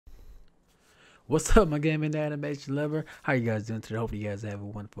What's up, my gaming animation lover? How you guys doing today? Hopefully you guys have a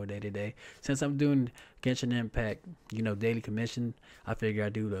wonderful day today. Since I'm doing Genshin Impact, daily commission, I figure I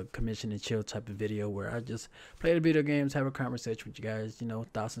do the commission and chill type of video where I just play the video games, have a conversation with you guys,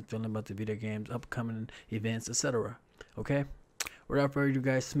 thoughts and feeling about the video games, upcoming events, etc. Okay? Without further ado,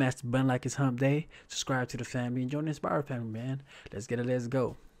 guys, smash the button like it's hump day, subscribe to the family, and join the Inspire family, man. Let's get it, let's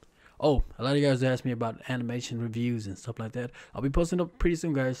go. Oh, a lot of you guys asked me about animation reviews and stuff like that. I'll be posting up pretty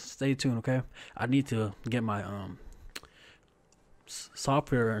soon, guys. Stay tuned, okay? I need to get my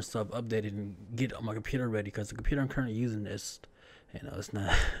software and stuff updated and get my computer ready because the computer I'm currently using is, it's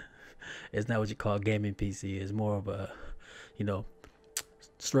not it's not what you call a gaming PC. It's more of a,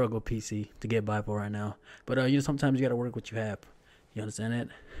 struggle PC to get by for right now. But sometimes you gotta work what you have. You understand that?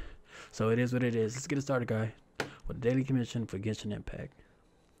 So it is what it is. Let's get it started, guy. With the daily commission for Genshin Impact.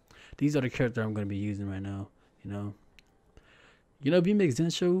 These are the characters I'm going to be using right now. If you mix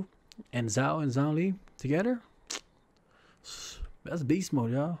Zenshu and Zhao and Zhongli together, that's beast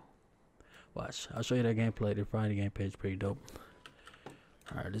mode, y'all. Watch, I'll show you that gameplay. The Friday game page pretty dope.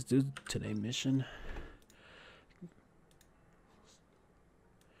 All right, let's do today's mission.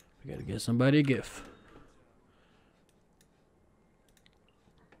 We got to get somebody a gift.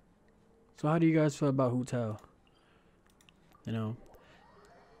 So how do you guys feel about Hu Tao?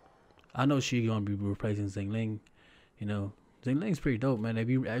 I know she's gonna be replacing Zingling. Zingling's pretty dope, man. If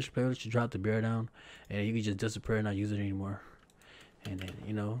you actually play with her, she drop the bear down, and you can just disappear and not use it anymore. And then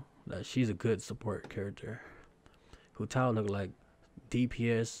she's a good support character. Hu Tao look like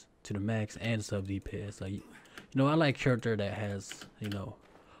DPS to the max and sub DPS. Like, I like character that has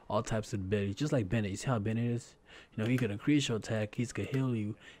all types of abilities, just like Bennett. You see how Bennett is? He could increase your attack, he could heal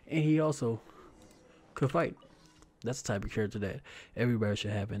you, and he also could fight. That's the type of character that everybody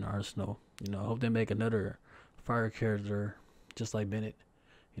should have in the arsenal. I hope they make another fire character just like Bennett.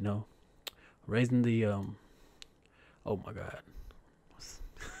 Raising the oh my god.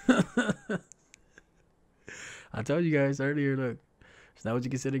 I told you guys earlier, look, it's not what you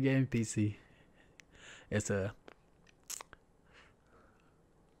consider a game PC. It's a,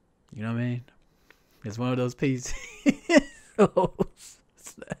 you know what I mean? It's one of those PCs. So,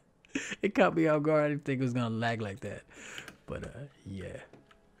 it caught me off guard. I didn't think it was gonna lag like that. But yeah.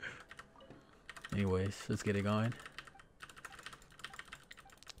 Anyways, let's get it going.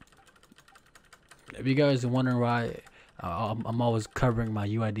 If you guys are wondering why I'm always covering my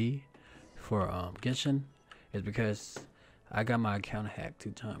UID for Genshin, it's because I got my account hacked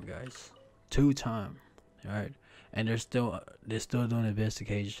 2 times, guys. 2 times. Alright. And they're still doing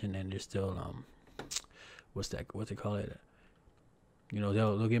investigation, and they're still what's they call it?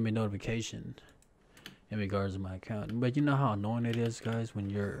 They'll give me notification in regards to my account. But you know how annoying it is, guys, when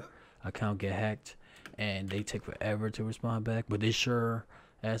your account get hacked and they take forever to respond back, but they sure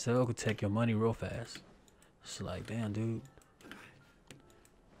as hell could take your money real fast. It's like, damn, dude.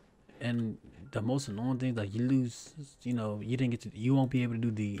 And the most annoying thing, like, you lose, you won't be able to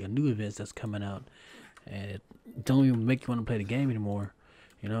do the new events that's coming out, and it don't even make you want to play the game anymore.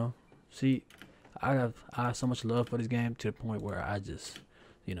 See, I have so much love for this game to the point where I just,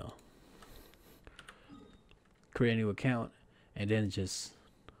 create a new account and then just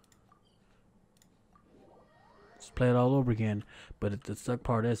play it all over again. But the suck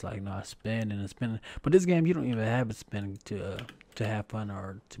part is like, I spend and spend. But this game, you don't even have to spend to have fun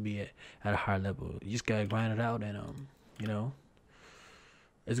or to be at a higher level. You just gotta grind it out, and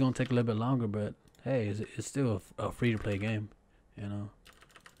it's gonna take a little bit longer. But hey, it's still a free to play game.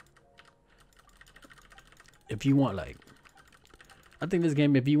 If you want, like, I think this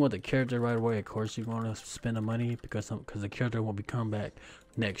game, if you want the character right away, of course you're going to spend the money because the character won't be coming back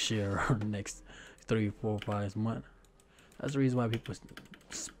next year or the next 3, 4, 5 months. That's the reason why people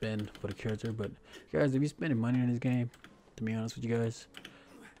spend for the character. But guys, if you're spending money on this game, to be honest with you guys,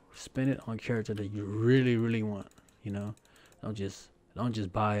 spend it on a character that you really, really want. Don't just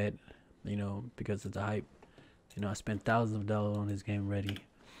buy it, because it's a hype. I spent thousands of dollars on this game already,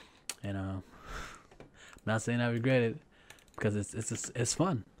 and I'm not saying I regret it, because it's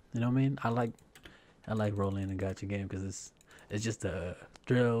fun. You know what I mean? I like rolling a gacha game because it's just the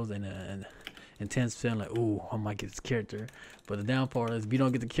thrills and an intense feeling like, ooh, I might get this character. But the downfall is if you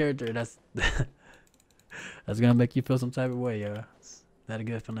don't get the character, that's that's gonna make you feel some type of way, yeah. It's not a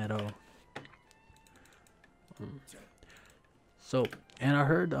good feeling at all. So, and I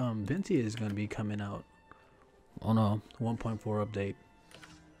heard Venti is gonna be coming out on a 1.4 update.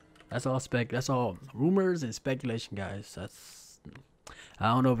 That's all rumors and speculation, guys. I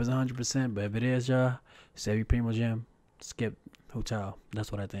don't know if it's 100%, but if it is, y'all, save your Primo Gem, skip Hu Tao.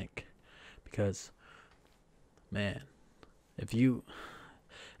 That's what I think. Because, man, if you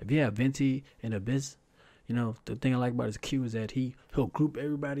If you have Venti and Abyss, you know, the thing I like about his Q is that he'll group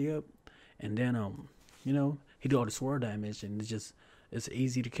everybody up, and then you know, he do all the sword damage, and it's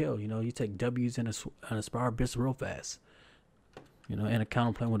easy to kill. You know, you take W's and a Spire Abyss real fast. You know, and a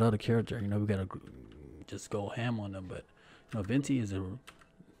counter playing with other character. You know, we gotta just go ham on them. But you know, Venti is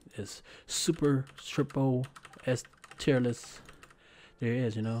super triple S tier list. There he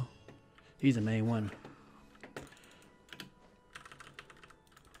is. You know, he's the main one.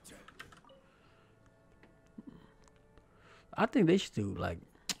 I think they should do like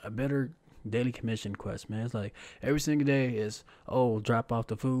a better daily commission quest, man. It's like every single day is, oh, drop off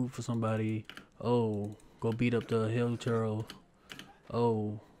the food for somebody. Oh, go beat up the hill turtle.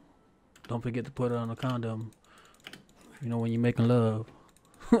 Oh, don't forget to put it on a condom. You know, when you're making love.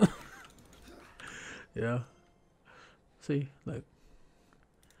 Yeah. See, like.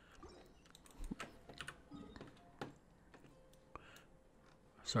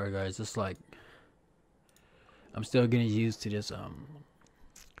 Sorry guys, it's like I'm still getting used to this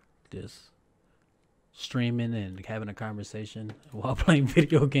this streaming and having a conversation while playing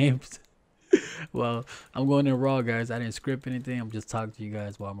video games. Well, I'm going in raw, guys. I didn't script anything. I'm just talking to you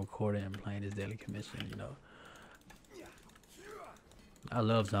guys while I'm recording and playing this daily commission, you know. I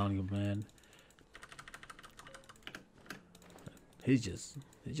love Zonio, man. He's just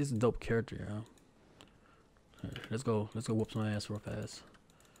a dope character, you know. Here, let's go whoop some ass real fast.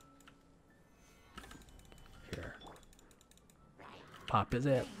 Here. Pop his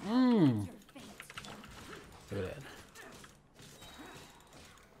ass. Look at that.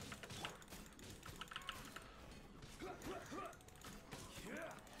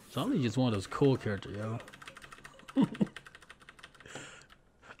 Zonio's just one of those cool characters, yo.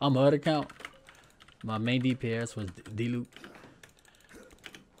 On my other account, my main DPS was D-Loop.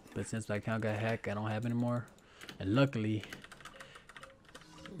 But since my account got hacked, I don't have anymore. And luckily,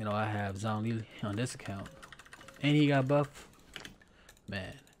 you know, I have Zonio on this account. And he got buff.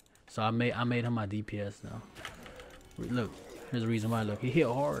 Man. So I made him my DPS now. Look, here's the reason why. Look, he hit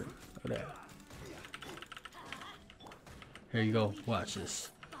hard. Look at that. Here you go. Watch this.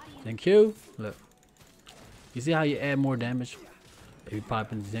 Then Q. Look. You see how you add more damage if you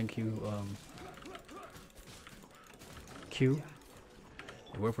pop in Zen Q? Q.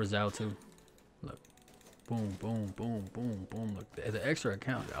 It worked for Zhao too. Look. Boom, boom, boom, boom, boom. Look, as an extra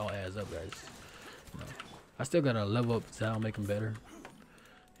account, it all adds up, guys. You know, I still gotta level up Zhao, make him better.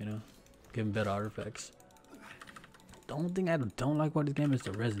 You know, give him better artifacts. The only thing I don't like about this game is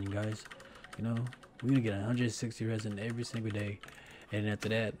the resin, guys. You know, we're gonna get 160 resin every single day, and after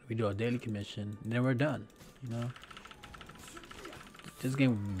that, we do our daily commission, and then we're done. You know, this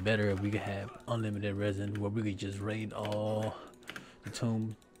game would be better if we could have unlimited resin, where we could just raid all the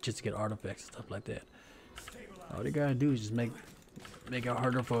tomb just to get artifacts and stuff like that. All they gotta do is just make it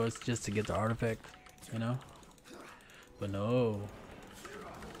harder for us just to get the artifact, you know. But no,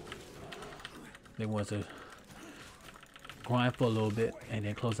 they want to grind for a little bit and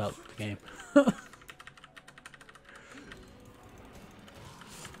then close out the game.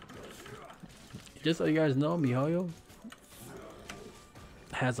 Just so you guys know, MiHoYo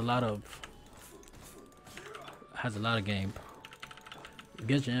has a lot of game.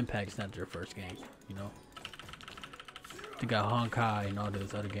 Genshin Impact is not their first game, you know. They got Honkai and all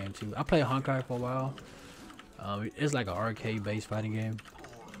this other game too. I played Honkai for a while. It's like an arcade-based fighting game.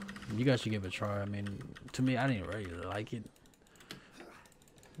 You guys should give it a try. I mean, to me, I didn't really like it.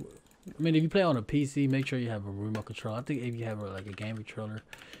 I mean, if you play on a PC, make sure you have a remote control. I think if you have like a game controller,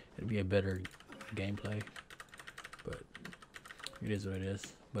 it'd be a better gameplay. But it is what it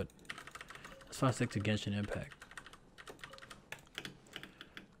is. But that's why I stick to Genshin Impact.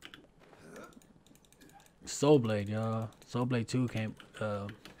 Soul Blade, y'all. Soul Blade 2 came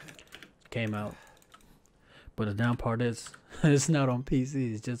out. But the down part is it's not on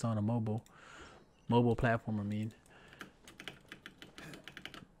PC, it's just on a mobile platform, I mean.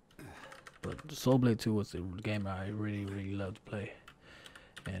 But Soul Blade 2 was a game I really, really loved to play.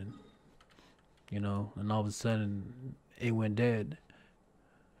 And you know, and all of a sudden it went dead.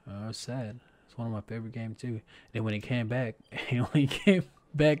 It's sad. It's one of my favorite games too. Then when it came back, it only came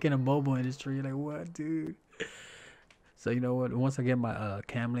back in the mobile industry. You're like, what, dude? So you know what? Once I get my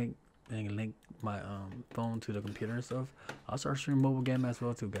cam link and link my phone to the computer and stuff, I'll start streaming mobile game as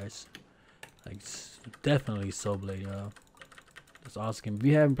well too, guys. Like definitely Soul Blade, y'all. That's awesome. If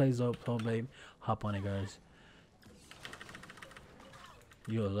you haven't played Soul Blade, hop on it, guys.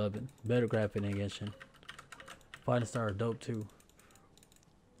 You'll love it. Better graphic than Genshin. Fighting Star are dope too.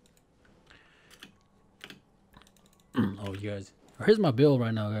 Oh, you guys. Here's my build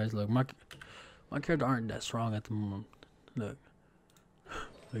right now, guys. Look, my character aren't that strong at the moment. Look.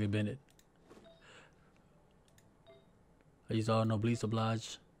 Look at Bennett. I use all Noblesse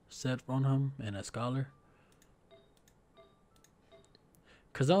Oblige set on him and a Scholar.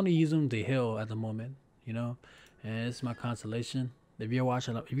 Cause I only use him to heal at the moment, you know, and it's my consolation. If you're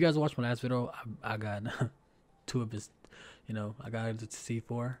watching, if you guys watched my last video, I got 2 of his, you know, I got the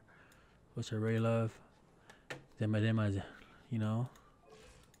C4, which I really love. Then my, you know,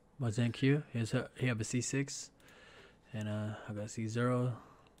 my ZenQ, he have a C6, and I got C0,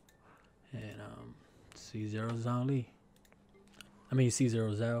 and C0 Zhang Li. I mean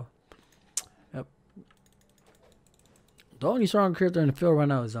C0 Zhao. Yep. The only strong character in the field right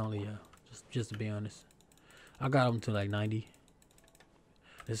now is Zhang Li, yeah. Just to be honest. I got him to like 90.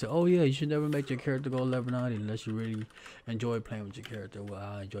 They said, oh yeah, you should never make your character go level 90 unless you really enjoy playing with your character. Well,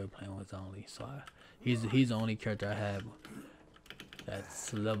 I enjoy playing with Zhang Li, so he's the only character I have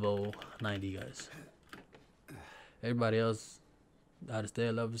that's level 90, guys. Everybody else either stay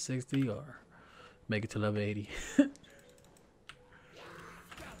at level 60 or make it to level 80.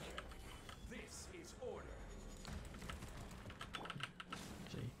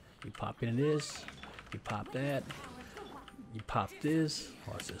 You pop in this, you pop that, you pop this.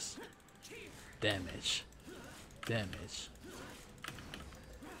 What's this? Damage. Damage.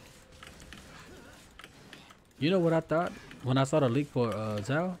 You know what I thought when I saw the leak for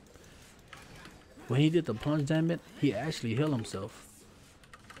Zhao? When he did the plunge damage, he actually healed himself.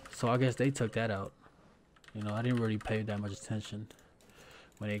 So I guess they took that out. You know, I didn't really pay that much attention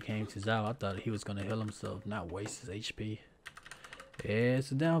when it came to Zhao. I thought he was gonna heal himself, not waste his HP. Yeah,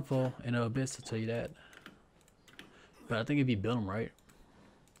 it's a downfall in a bit, to tell you that. But I think if you build them right,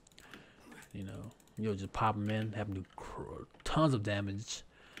 you know, you'll just pop them in, have them do tons of damage,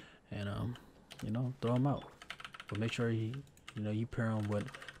 and you know, throw them out. But make sure you know, you pair them with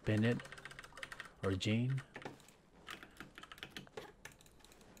Bennett or Jean.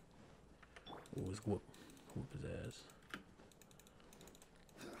 Ooh, let's whoop his ass.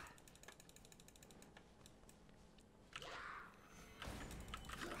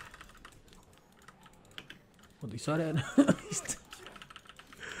 What, you saw that?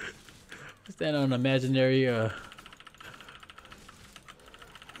 Stand on an imaginary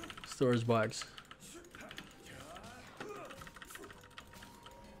storage box.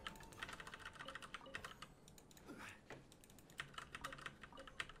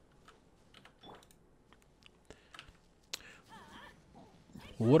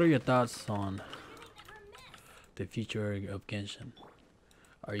 What are your thoughts on the future of Genshin?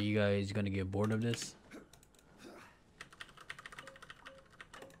 Are you guys gonna get bored of this?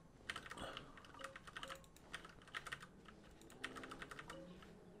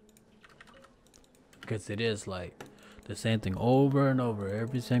 Because it is like the same thing over and over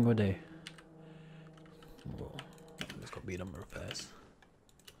every single day. Well, let's go beat them real fast.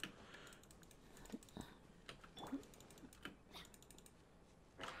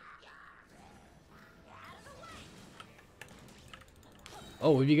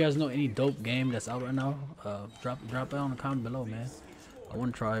 Oh, if you guys know any dope game that's out right now, drop it on the comment below, man. I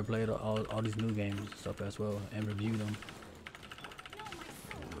want to try to play all these new games and stuff as well and review them.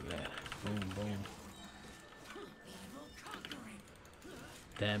 Oh, look at that. Boom, boom.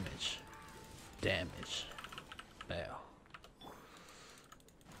 Damage. Damage. Now.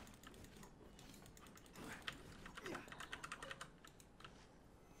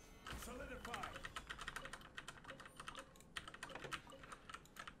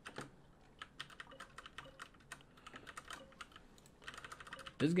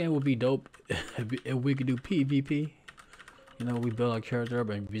 This game would be dope if we could do PvP. You know, we build our character up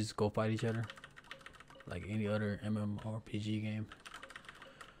and we just go fight each other. Like any other MMORPG game.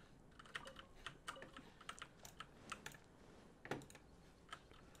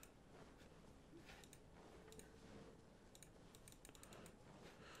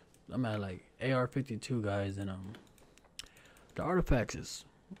 I'm at like AR-52, guys, and the artifacts is,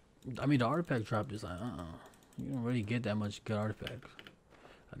 I mean, the artifact drop is like, you don't really get that much good artifacts.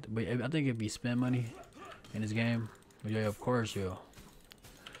 But I think if you spend money in this game, yeah, of course you'll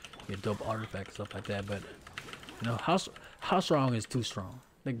get dope artifacts, stuff like that. But you know, how strong is too strong?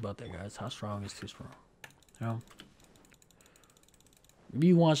 Think about that, guys. How strong is too strong? You know, if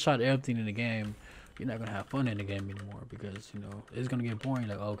you one shot everything in the game, you're not gonna have fun in the game anymore, because you know it's gonna get boring.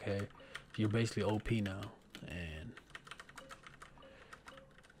 Like, okay, you're basically OP now, and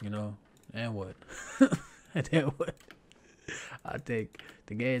you know, and what? And then what? I think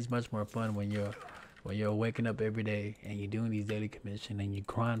the game is much more fun when you're waking up every day and you're doing these daily commissions and you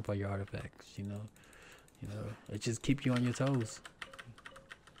grind for your artifacts. You know, it just keeps you on your toes.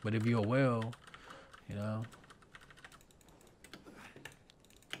 But if you're well, you know,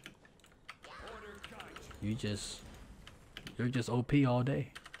 you're just OP all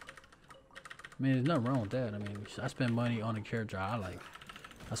day. I mean, there's nothing wrong with that. I mean, I spend money on a character I like.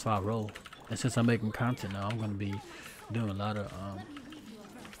 That's why I roll. And since I'm making content now, I'm gonna be doing a lot of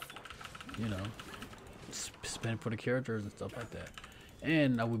you know, spend for the characters and stuff like that.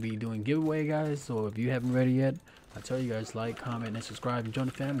 And I will be doing giveaway, guys. So if you haven't ready yet, I tell you guys, like, comment, and subscribe, and join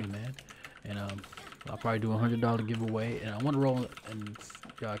the family, man. And I'll probably do a $100 giveaway, and I want to roll in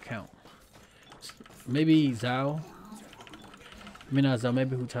your account. Maybe Zhao. I mean, not Zhao.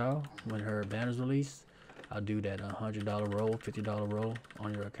 Maybe Hutao. When her banner's released, I'll do that $100 roll, $50 roll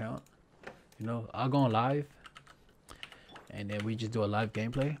on your account. You know, I'll go on live, and then we just do a live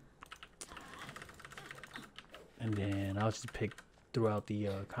gameplay. And then I'll just pick throughout the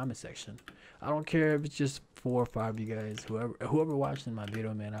comment section. I don't care if it's just 4 or 5 of you guys, whoever watching my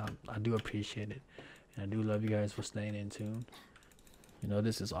video, man. I do appreciate it, and I do love you guys for staying in tune. You know,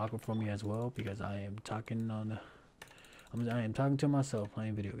 this is awkward for me as well because I am talking I am talking to myself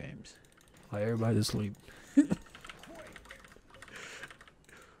playing video games while everybody's asleep. You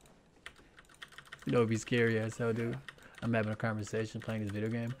know, it'd be scary as hell, dude. I'm having a conversation playing this video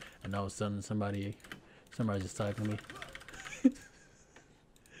game, and all of a sudden somebody just talking to me.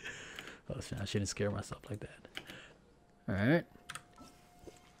 Oh, I shouldn't scare myself like that. Alright.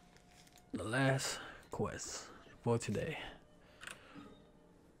 The last quest for today.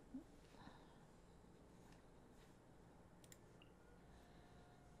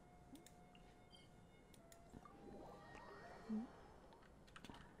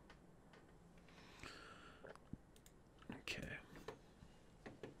 Okay.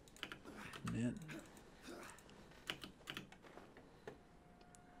 Man.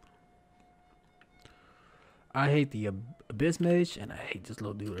 I hate the Abyss Mage, and I hate this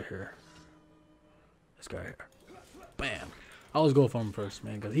little dude right here. This guy here. Bam. I always go for him first,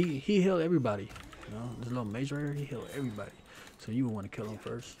 man, because he healed everybody. You know, this little mage right here, he healed everybody. So you would want to kill him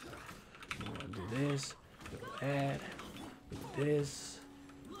first. You want to do this, do that, do this,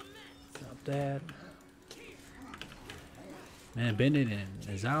 drop that. Man, Bennett and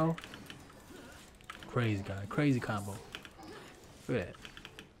Zhao. Crazy guy, crazy combo. Look at that.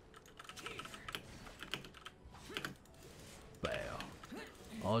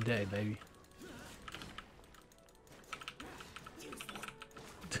 All day, baby.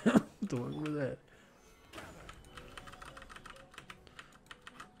 What the fuck was that?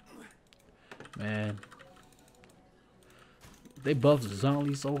 Man. They buffed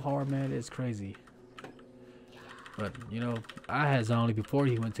Zonly so hard, man. It's crazy. But, you know, I had Zonly before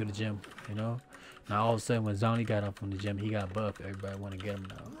he went to the gym, you know. Now, all of a sudden, when Zonly got up from the gym, he got buffed. Everybody want to get him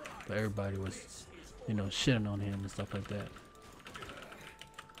now. But everybody was, you know, shitting on him and stuff like that.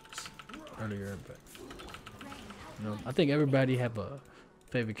 Earlier, but you know, I think everybody have a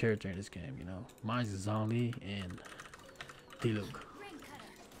favorite character in this game. You know, mine's Zonly and Diluc.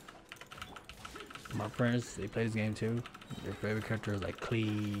 My friends, they play this game too. Their favorite characters like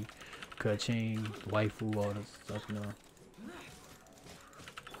Klee, Keqing, Waifu, all this stuff. You know,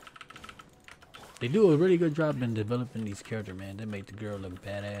 they do a really good job in developing these characters, man. They make the girl look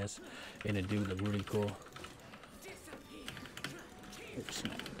badass and the dude look really cool. Oops,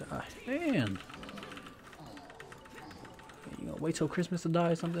 die. Man, you gonna wait till Christmas to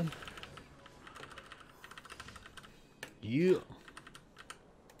die or something? Yeah.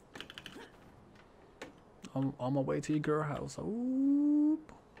 I'm on my way to your girl house. Oop.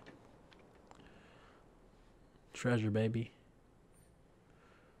 Treasure, baby.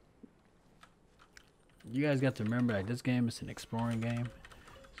 You guys got to remember that this game is an exploring game.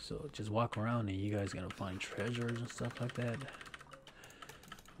 So just walk around and you guys gonna find treasures and stuff like that.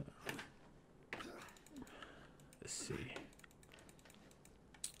 Let's see.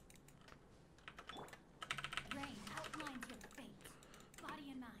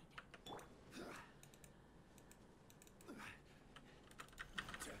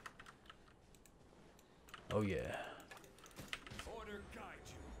 Oh yeah. Order guide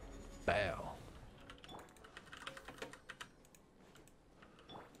you. Bow.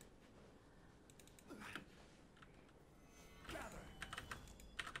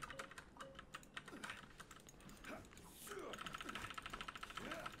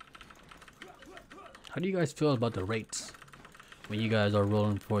 How do you guys feel about the rates when you guys are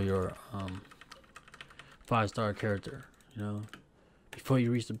rolling for your 5-star character? You know, before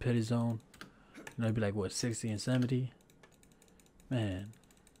you reach the pity zone, you know, it'd be like what, 60 and 70, man.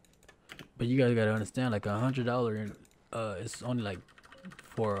 But you guys gotta understand, like $100, it's only like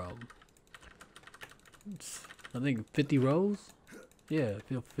for I think 50 rows. Yeah,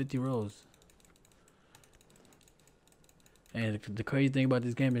 50 rows. And the crazy thing about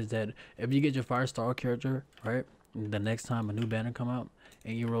this game is that if you get your 5-star character, right, the next time a new banner come out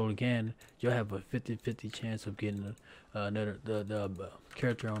and you roll again, you'll have a 50-50 chance of getting the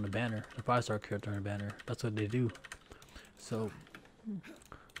character on the banner, the 5-star character on the banner. That's what they do. So, you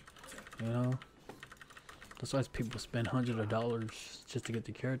know, that's why people spend hundreds of dollars just to get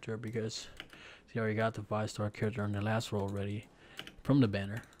the character, because they already got the 5-star character on the last roll already from the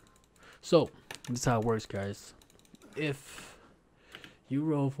banner. So this is how it works, guys. If you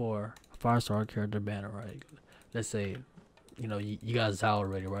roll for a 5-star character banner, right? Let's say, you know, you got Zhao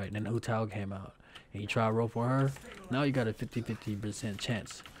already, right? And then Hu Tao came out, and you try to roll for her. Now you got a 50%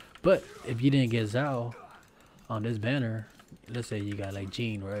 chance. But if you didn't get Zhao on this banner, let's say you got like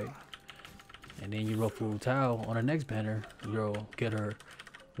Jean, right? And then you roll for Hu Tao on the next banner, you'll get her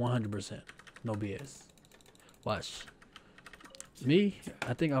 100%, no BS. Watch. Me,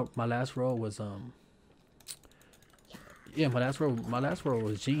 I think my last roll was yeah, my last roll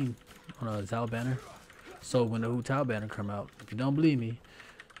was Jean on a Zhao banner. So when the Hu Tao banner come out, if you don't believe me,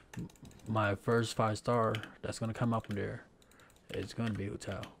 my first 5-star that's gonna come out from there is gonna be Hu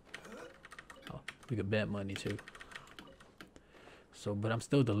Tao. Oh, we could bet money too. So, but I'm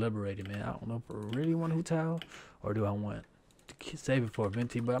still deliberating, man. I don't know if I really want Hu Tao or do I want to save it for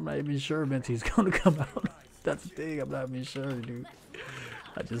Venti, but I'm not even sure Venti's gonna come out. That's the thing, I'm not even sure, dude.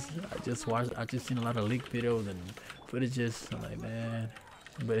 I just seen a lot of leaked videos and footages. I'm like, man.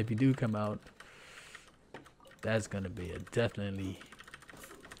 But if you do come out, that's gonna be a definitely.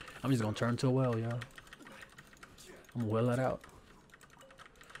 I'm just gonna turn to a well, y'all. I'm gonna well it out,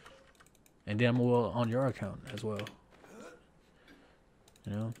 and then I'm gonna well on your account as well.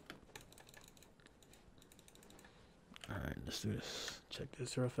 You know. All right, let's do this. Check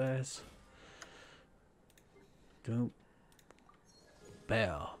this real fast. Doom.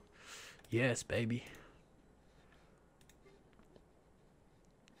 Bow. Yes, baby.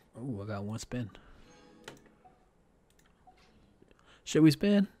 Oh, I got one spin. Should we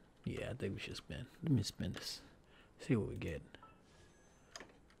spin? Yeah, I think we should spin. Let me spin this. See what we get.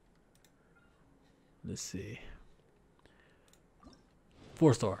 Let's see.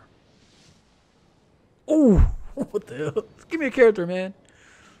 4-star. Oh, what the hell? Give me a character, man.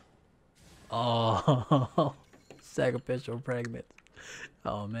 Oh, sacrificial fragments.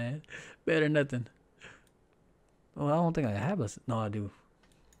 Oh man, better than nothing. Oh, I don't think I have a. No, I do.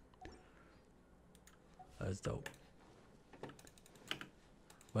 That's dope.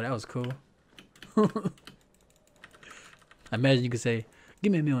 Well, that was cool. I imagine you could say,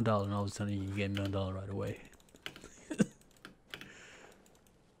 "Give me $1 million," and all of a sudden you get $1 million right away.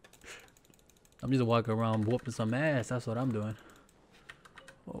 I'm just walking around whooping some ass. That's what I'm doing.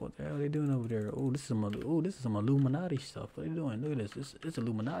 Oh, what the hell are they doing over there? Oh, this is some Illuminati stuff. What are they doing? Look at this. It's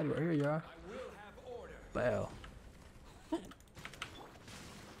Illuminati right here, y'all. Wow.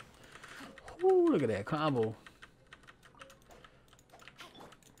 Ooh, look at that combo.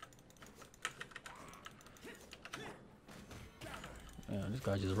 Man, this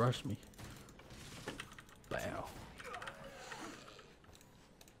guy just rushed me. Wow.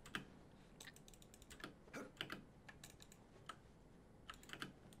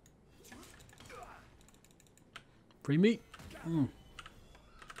 Free meat.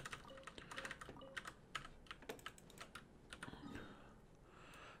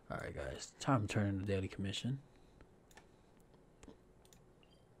 Alright guys, time to turn in the daily commission.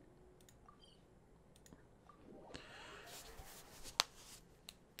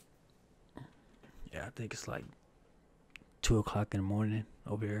 Yeah, I think it's like 2 o'clock in the morning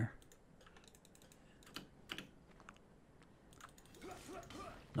over here.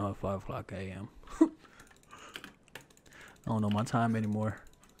 No, at 5 o'clock a.m. I don't know my time anymore.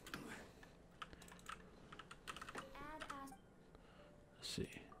 Let's see.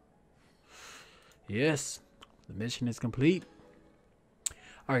 Yes, the mission is complete.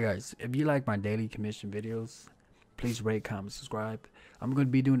 Alright guys, if you like my daily commission videos, please rate, comment, subscribe. I'm going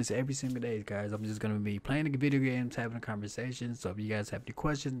to be doing this every single day, guys. I'm just going to be playing the video games, having a conversation. So if you guys have any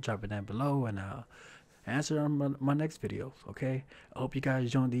questions, drop it down below and I'll answer on my next videos, okay? I hope you guys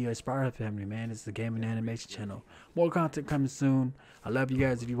join the Aspire family, man. It's the gaming animation channel. More content coming soon. I love you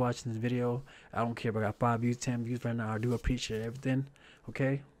guys if you're watching this video. I don't care if I got 5 views, 10 views right now. I do appreciate everything,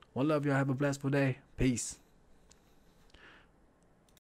 okay? One love, y'all. Have a blessed day. Peace.